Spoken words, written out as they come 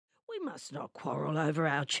"You must not quarrel over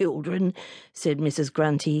our children," said Mrs.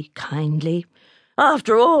 Grunty kindly.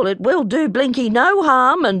 "After all, it will do Blinky no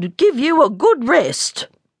harm and give you a good rest."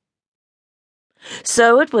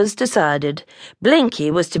 So it was decided. Blinky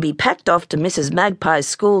was to be packed off to Mrs. Magpie's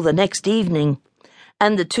school the next evening,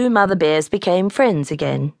 and the two mother bears became friends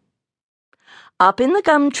again. Up in the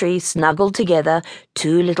gum tree, snuggled together,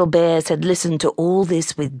 two little bears had listened to all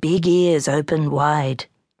this with big ears opened wide.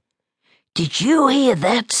 "Did you hear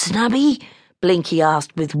that, Snubby?" Blinky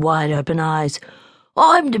asked with wide-open eyes.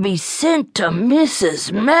 "I'm to be sent to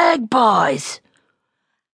Mrs. Magpie's."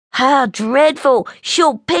 "How dreadful!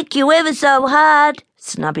 She'll peck you ever so hard,"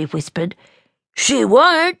 Snubby whispered. "She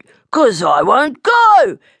won't, 'cause I won't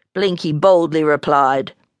go," Blinky boldly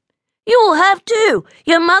replied. "You'll have to.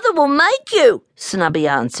 Your mother will make you," Snubby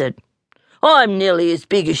answered. "I'm nearly as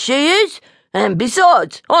big as she is, and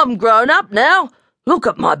besides, I'm grown up now. Look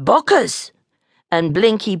at my bockers." And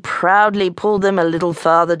Blinky proudly pulled them a little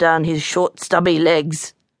farther down his short, stubby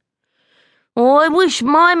legs. "I wish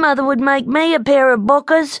my mother would make me a pair of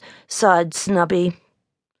bockers," sighed Snubby.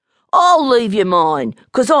 "I'll leave you mine,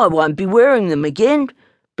 'cause I won't be wearing them again,"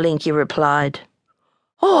 Blinky replied.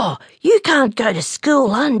 "Oh, you can't go to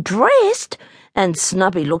school undressed," and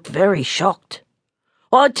Snubby looked very shocked.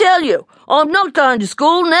 "I tell you, I'm not going to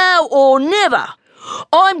school now or never.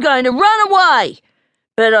 I'm going to run away.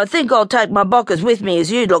 But I think I'll take my bockers with me,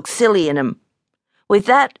 as you'd look silly in 'em." With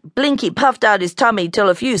that, Blinky puffed out his tummy till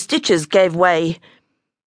a few stitches gave way.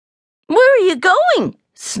 "Where are you going?"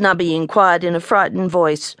 Snubby inquired in a frightened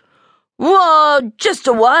voice. "Whoa, just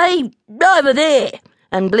away, over there,"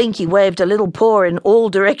 and Blinky waved a little paw in all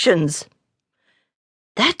directions.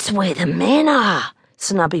 "That's where the men are,"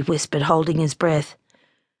 Snubby whispered, holding his breath.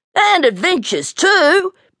 "And adventures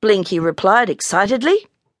too," Blinky replied excitedly.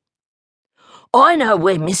 "I know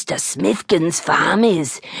where Mr. Smithkin's farm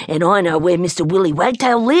is, and I know where Mr. Willy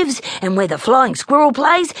Wagtail lives, and where the Flying Squirrel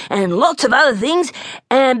plays, and lots of other things,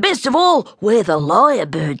 and best of all, where the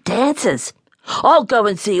lyrebird dances. I'll go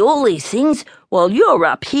and see all these things while you're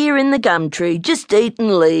up here in the gum tree just eating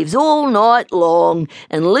leaves all night long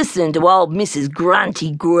and listening to old Mrs.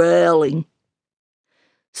 Grunty growling."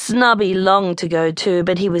 Snubby longed to go too,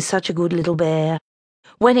 but he was such a good little bear.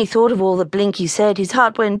 When he thought of all that Blinky said, his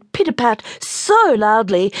heart went pit-a-pat so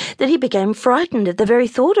loudly that he became frightened at the very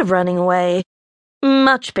thought of running away.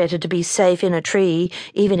 Much better to be safe in a tree,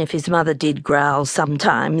 even if his mother did growl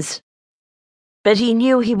sometimes. But he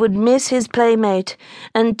knew he would miss his playmate,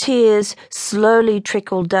 and tears slowly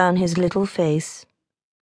trickled down his little face.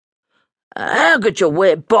 "How could you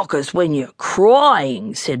wear bockers when you're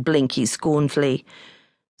crying?" said Blinky scornfully.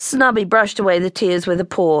 Snubby brushed away the tears with a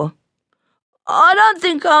paw. "I don't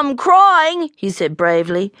think I'm crying," he said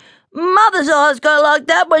bravely. "Mother's eyes go like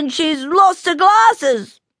that when she's lost her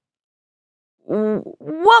glasses."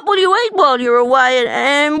 "What will you eat while you're away,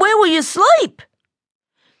 and where will you sleep?"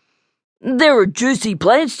 "There are juicy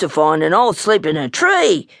plants to find, and I'll sleep in a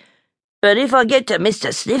tree. But if I get to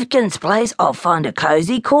Mr. Snifkin's place, I'll find a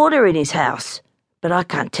cosy corner in his house. But I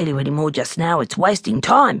can't tell you any more just now, it's wasting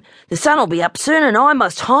time. The sun'll be up soon, and I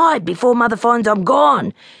must hide before Mother finds I'm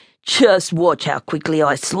gone. Just watch how quickly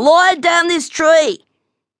I slide down this tree."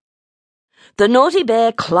 The naughty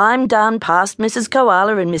bear climbed down past Mrs.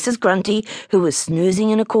 Koala and Mrs. Grunty, who was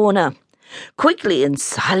snoozing in a corner. Quickly and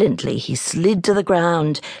silently he slid to the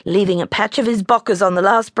ground, leaving a patch of his bockers on the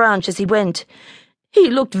last branch as he went.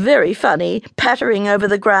 He looked very funny, pattering over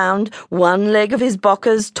the ground, one leg of his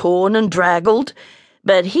bockers torn and draggled.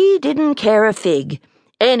 But he didn't care a fig.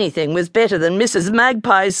 Anything was better than Mrs.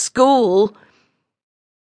 Magpie's school.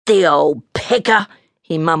 "The old pecker,"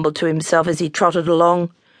 he mumbled to himself as he trotted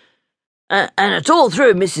along. And it's all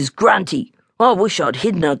through Mrs. Grunty. I wish I'd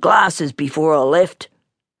hidden her glasses before I left."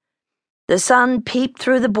 The sun peeped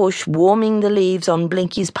through the bush, warming the leaves on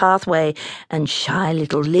Blinky's pathway, and shy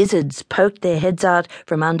little lizards poked their heads out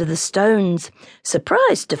from under the stones,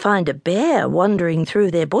 surprised to find a bear wandering through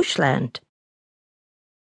their bushland.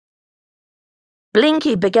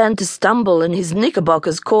 Blinky began to stumble, and his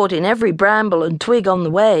knickerbockers caught in every bramble and twig on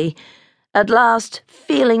the way. At last,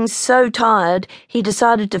 feeling so tired, he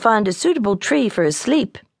decided to find a suitable tree for a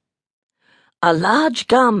sleep. A large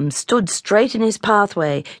gum stood straight in his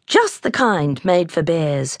pathway, just the kind made for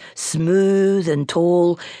bears, smooth and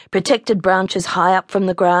tall, protected branches high up from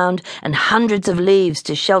the ground, and hundreds of leaves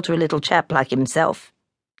to shelter a little chap like himself.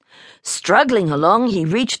 Struggling along, he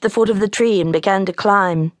reached the foot of the tree and began to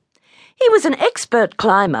climb. He was an expert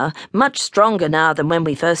climber, much stronger now than when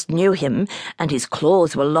we first knew him, and his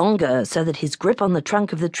claws were longer, so that his grip on the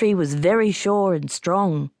trunk of the tree was very sure and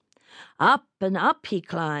strong. Up and up he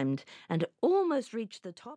climbed, and almost reached the top.